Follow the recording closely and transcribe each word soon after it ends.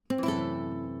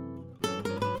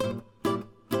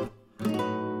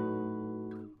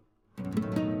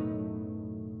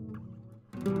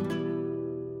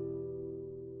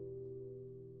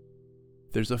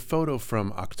There's a photo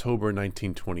from October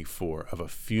 1924 of a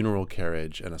funeral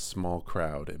carriage and a small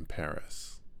crowd in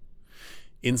Paris.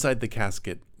 Inside the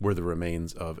casket were the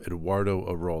remains of Eduardo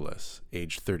Arolas,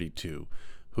 age 32,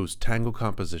 whose tango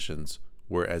compositions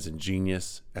were as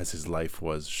ingenious as his life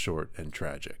was short and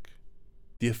tragic.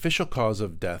 The official cause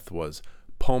of death was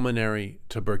pulmonary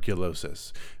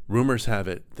tuberculosis. Rumors have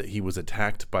it that he was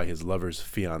attacked by his lover's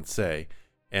fiancée,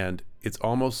 and it's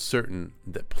almost certain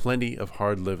that plenty of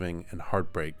hard living and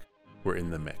heartbreak were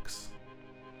in the mix.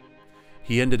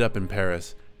 He ended up in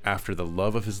Paris after the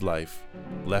love of his life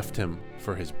left him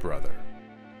for his brother.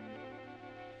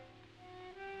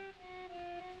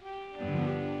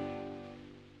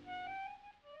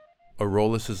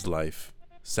 Arolas' life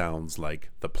sounds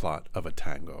like the plot of a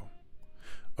tango.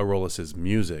 Arolas'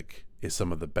 music is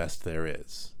some of the best there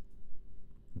is.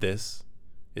 This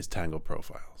is Tango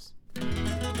Profiles.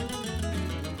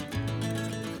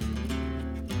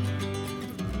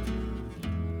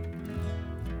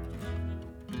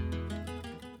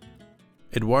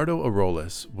 Eduardo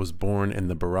Arolas was born in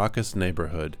the Barracas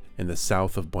neighborhood in the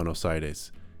south of Buenos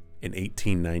Aires in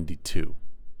 1892.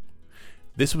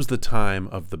 This was the time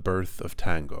of the birth of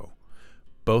tango.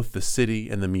 Both the city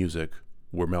and the music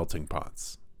were melting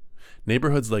pots.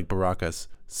 Neighborhoods like Barracas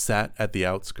sat at the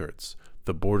outskirts,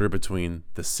 the border between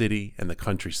the city and the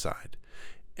countryside,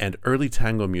 and early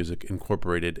tango music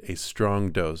incorporated a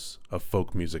strong dose of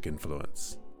folk music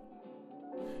influence.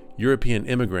 European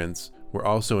immigrants were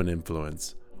also an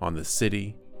influence on the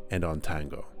city and on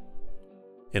tango.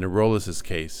 In Arolas'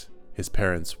 case, his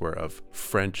parents were of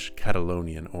French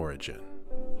Catalonian origin.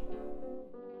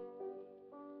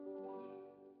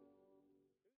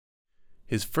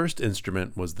 His first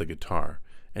instrument was the guitar,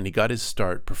 and he got his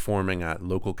start performing at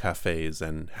local cafes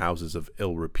and houses of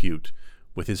ill repute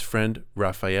with his friend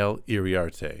Rafael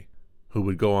Iriarte, who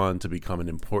would go on to become an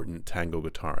important tango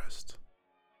guitarist.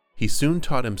 He soon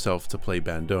taught himself to play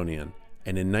bandoneon,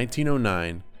 and in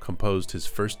 1909 composed his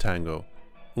first tango,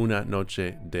 Una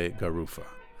Noche de Garufa,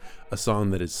 a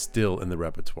song that is still in the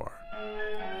repertoire.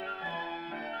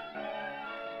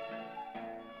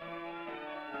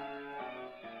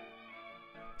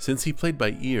 Since he played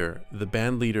by ear, the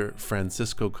band leader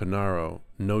Francisco Canaro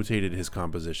notated his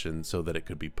composition so that it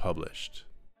could be published.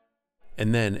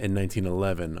 And then in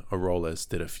 1911, Arolas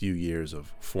did a few years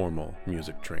of formal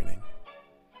music training.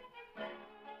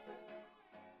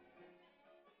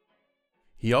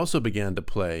 He also began to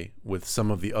play with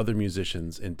some of the other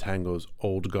musicians in tango's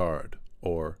old guard,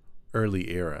 or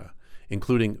early era,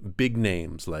 including big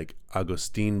names like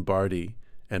Agustin Bardi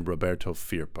and Roberto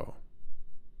Firpo.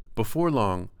 Before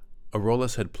long,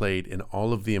 Arolas had played in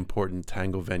all of the important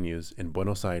tango venues in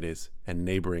Buenos Aires and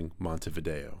neighboring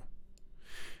Montevideo.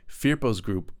 Firpo's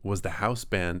group was the house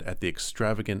band at the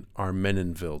extravagant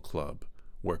Armenonville Club,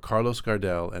 where Carlos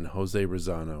Gardel and Jose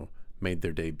Rosano made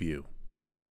their debut.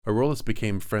 Arolas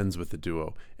became friends with the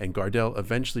duo, and Gardel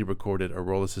eventually recorded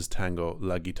Arolas' tango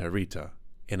La Guitarrita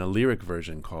in a lyric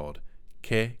version called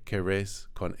 ¿Qué querés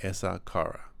con esa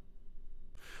cara?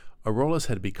 Arolas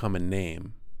had become a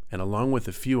name, and along with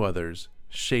a few others,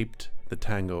 shaped the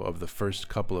tango of the first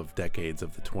couple of decades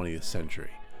of the 20th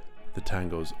century, the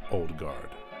tango's old guard.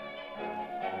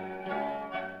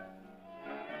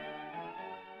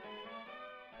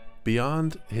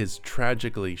 Beyond his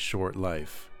tragically short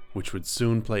life, which would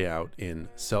soon play out in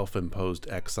self-imposed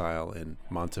exile in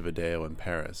Montevideo and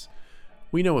Paris,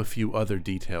 we know a few other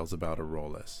details about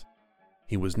Arolas.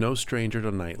 He was no stranger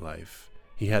to nightlife.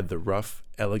 He had the rough,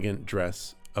 elegant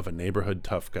dress of a neighborhood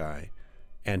tough guy,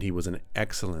 and he was an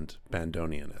excellent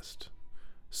bandoneonist.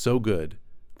 So good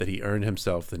that he earned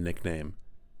himself the nickname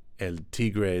El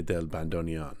Tigre del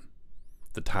Bandoneon,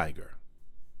 the tiger.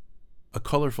 A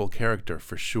colorful character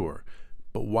for sure,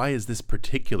 but why is this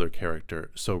particular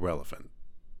character so relevant?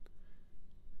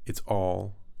 It's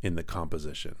all in the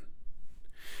composition.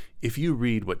 If you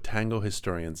read what tango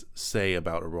historians say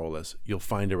about Arolas, you'll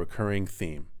find a recurring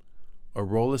theme.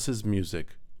 Arolas' music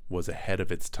was ahead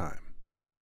of its time.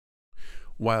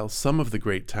 While some of the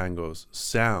great tangos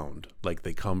sound like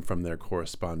they come from their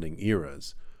corresponding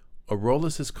eras,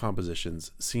 Arolas'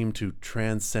 compositions seem to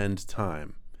transcend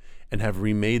time and have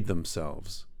remade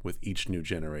themselves with each new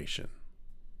generation.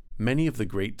 Many of the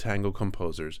great tango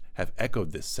composers have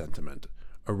echoed this sentiment,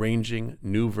 arranging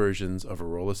new versions of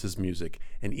Arolas' music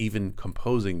and even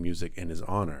composing music in his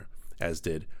honor, as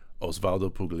did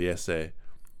Osvaldo Pugliese,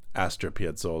 Astor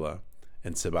Piazzolla,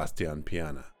 and Sebastian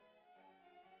Piana.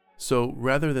 So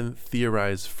rather than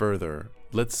theorize further,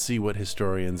 let's see what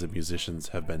historians and musicians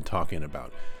have been talking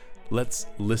about. Let's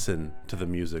listen to the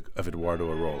music of Eduardo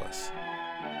Arolas.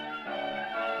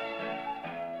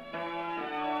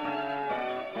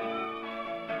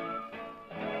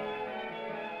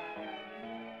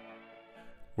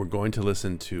 we're going to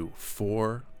listen to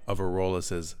 4 of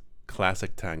Arolas'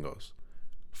 classic tangos.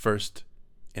 First,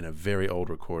 in a very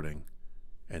old recording,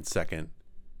 and second,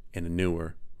 in a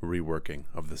newer reworking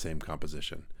of the same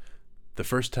composition. The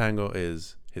first tango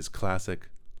is his classic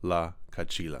La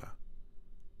Cachila.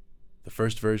 The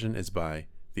first version is by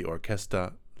the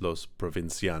Orquesta Los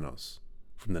Provincianos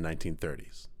from the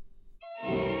 1930s.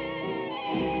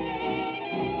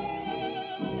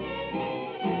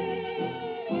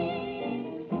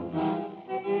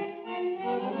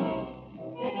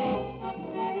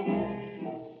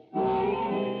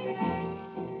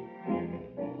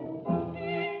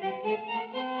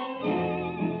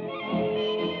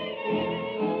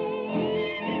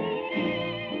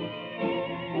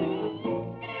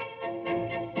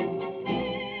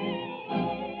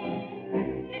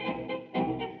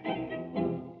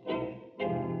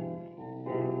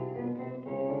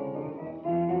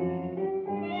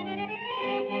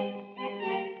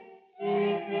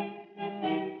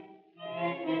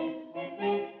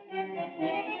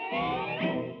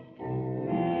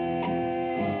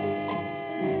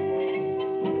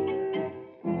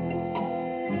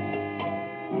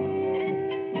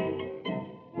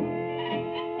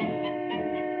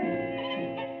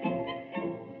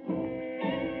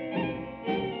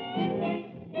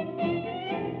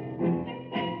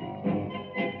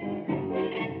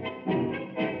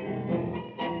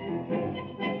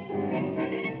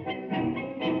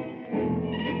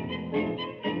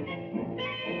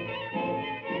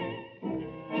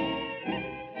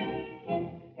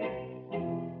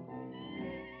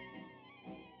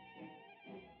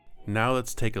 Now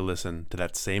let's take a listen to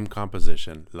that same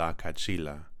composition, La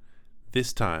Cachila,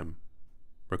 this time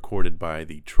recorded by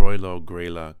the Troilo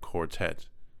Grela Quartet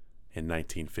in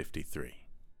 1953.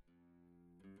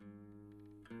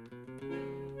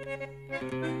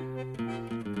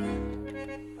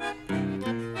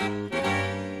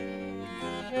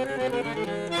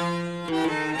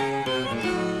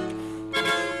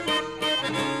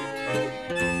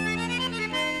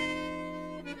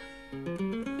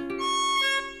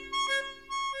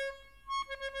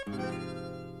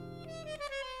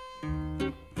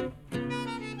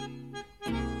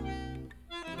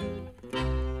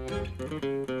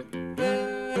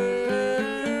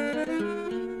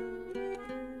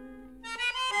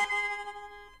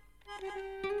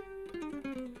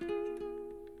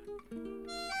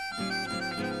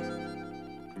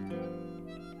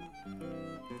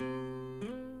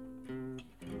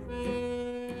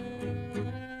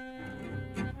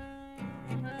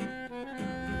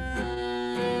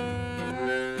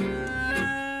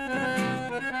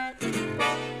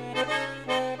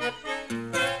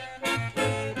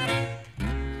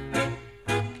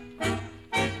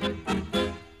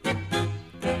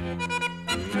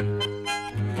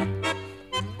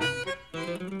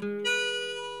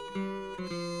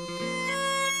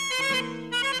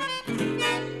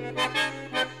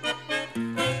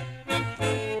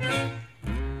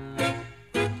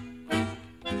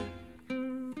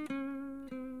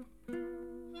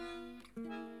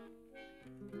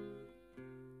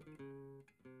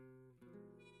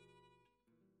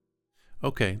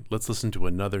 Okay, let's listen to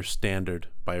another standard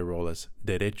by Arolas,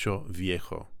 Derecho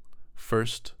Viejo.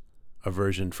 First, a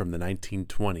version from the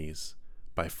 1920s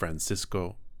by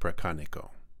Francisco Precanico.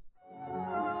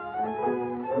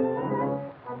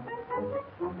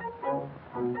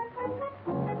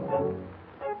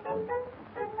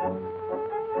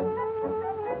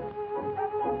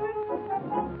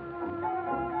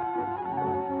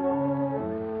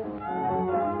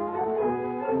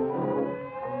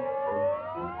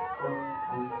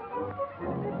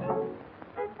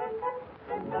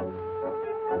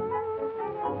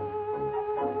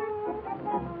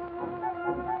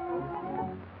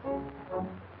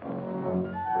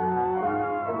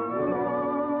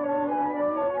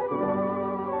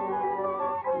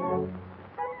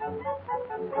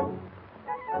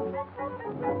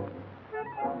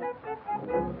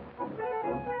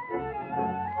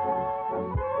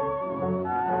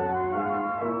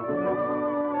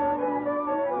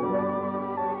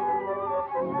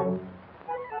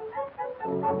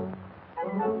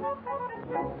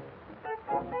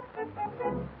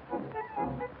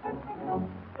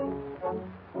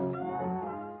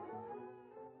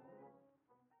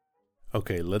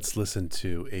 Okay, let's listen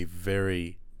to a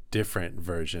very different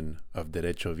version of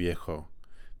Derecho Viejo.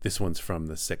 This one's from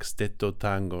the Sexteto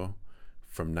Tango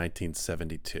from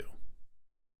 1972.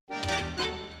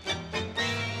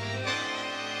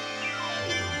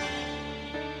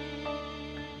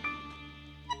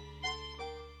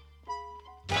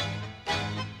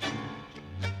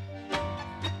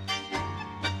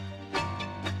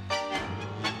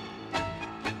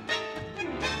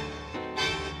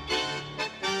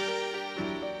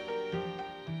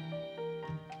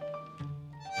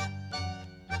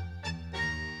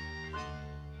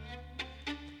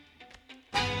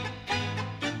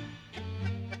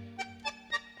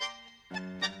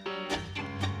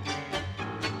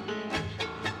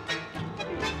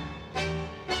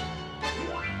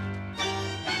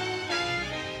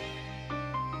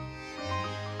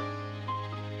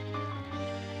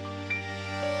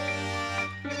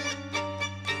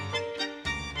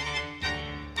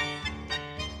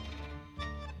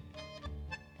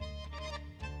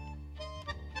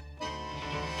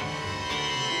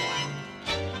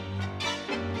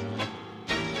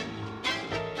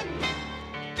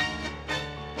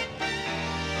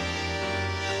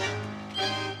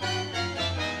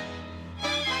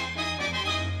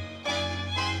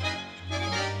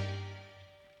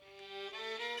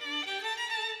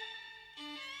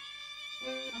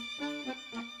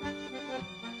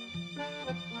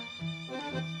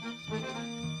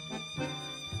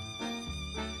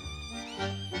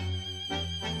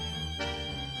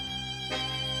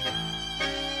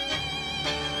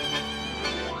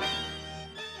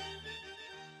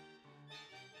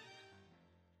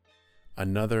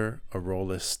 Another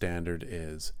Arolis standard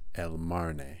is El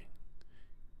Marne.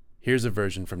 Here's a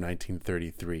version from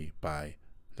 1933 by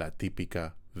La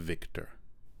Típica Victor.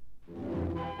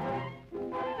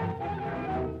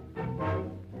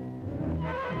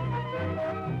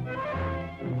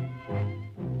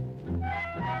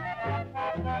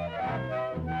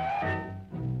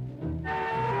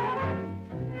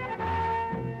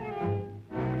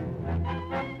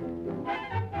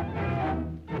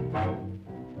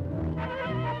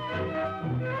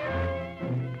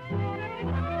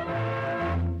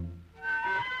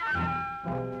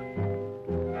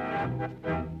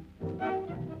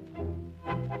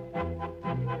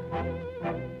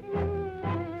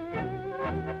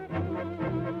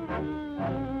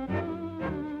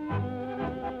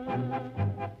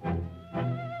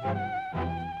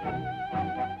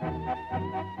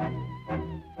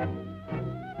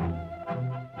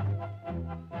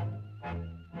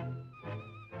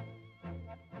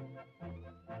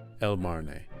 El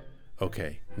Marne.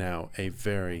 Okay, now a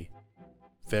very,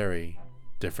 very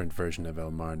different version of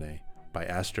El Marne by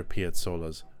Astor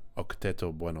Piazzolla's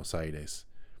Octeto Buenos Aires.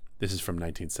 This is from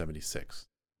 1976.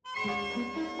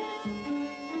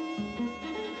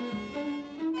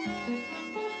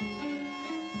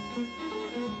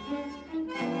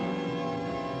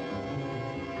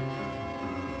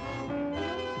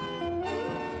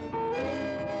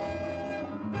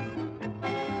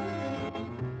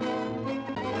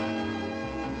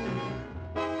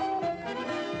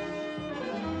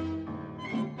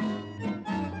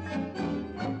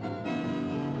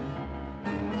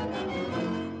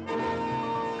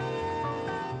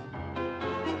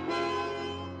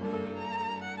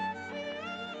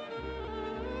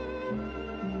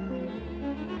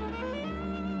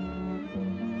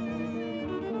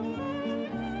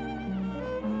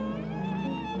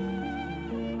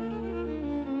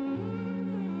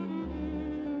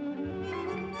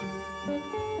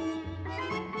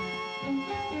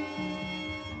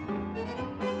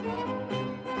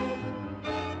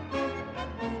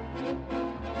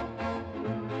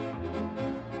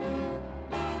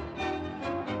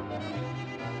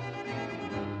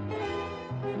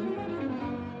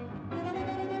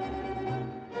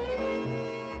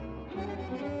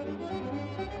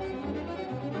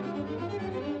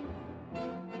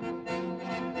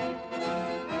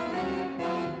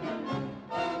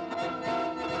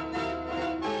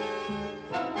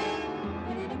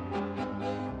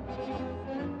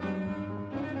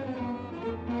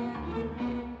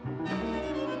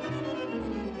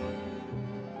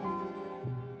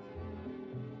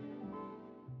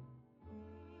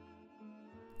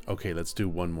 Okay, let's do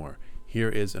one more. Here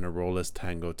is an Arolis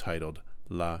tango titled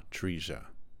La Trilla.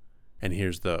 And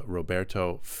here's the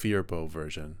Roberto Firpo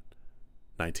version,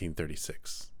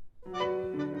 1936.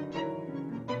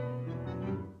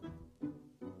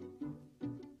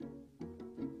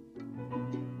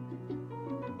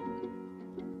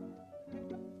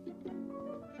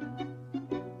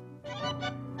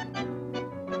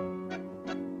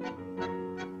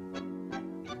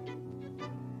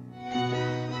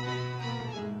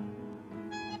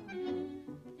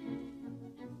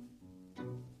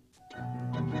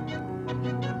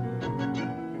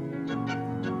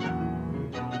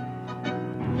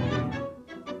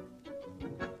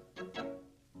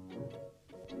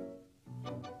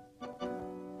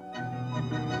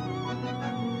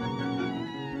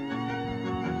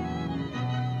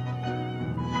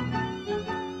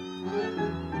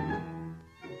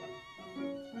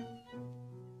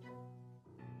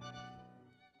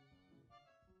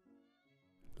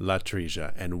 La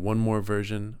Trilla, and one more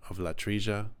version of La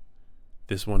Trilla.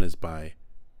 This one is by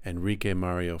Enrique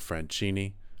Mario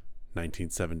Francini,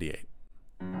 1978.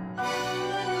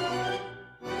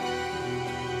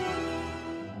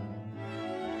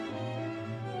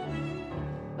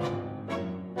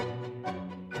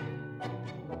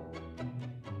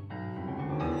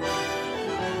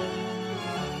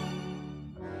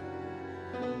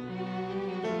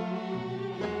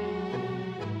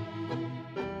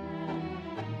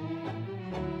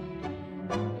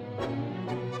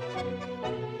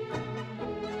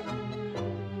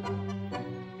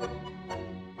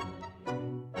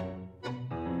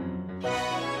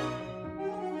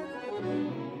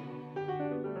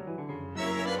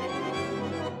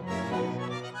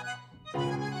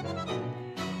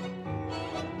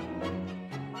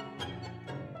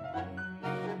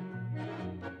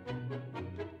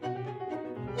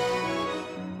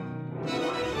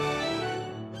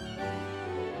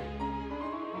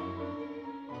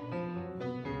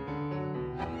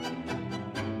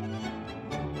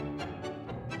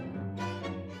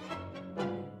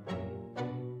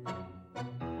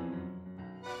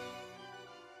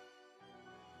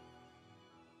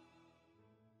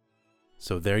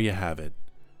 So there you have it,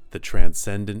 the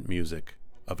transcendent music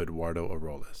of Eduardo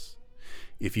Arolas.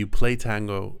 If you play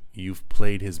tango, you've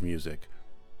played his music,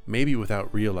 maybe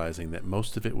without realizing that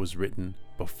most of it was written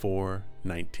before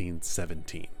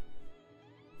 1917.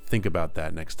 Think about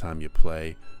that next time you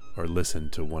play or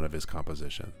listen to one of his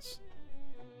compositions.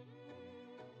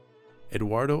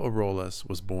 Eduardo Arolas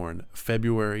was born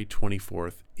February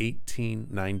 24th,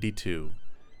 1892,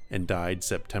 and died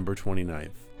September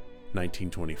 29th,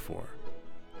 1924.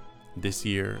 This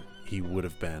year, he would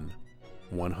have been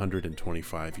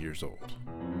 125 years old.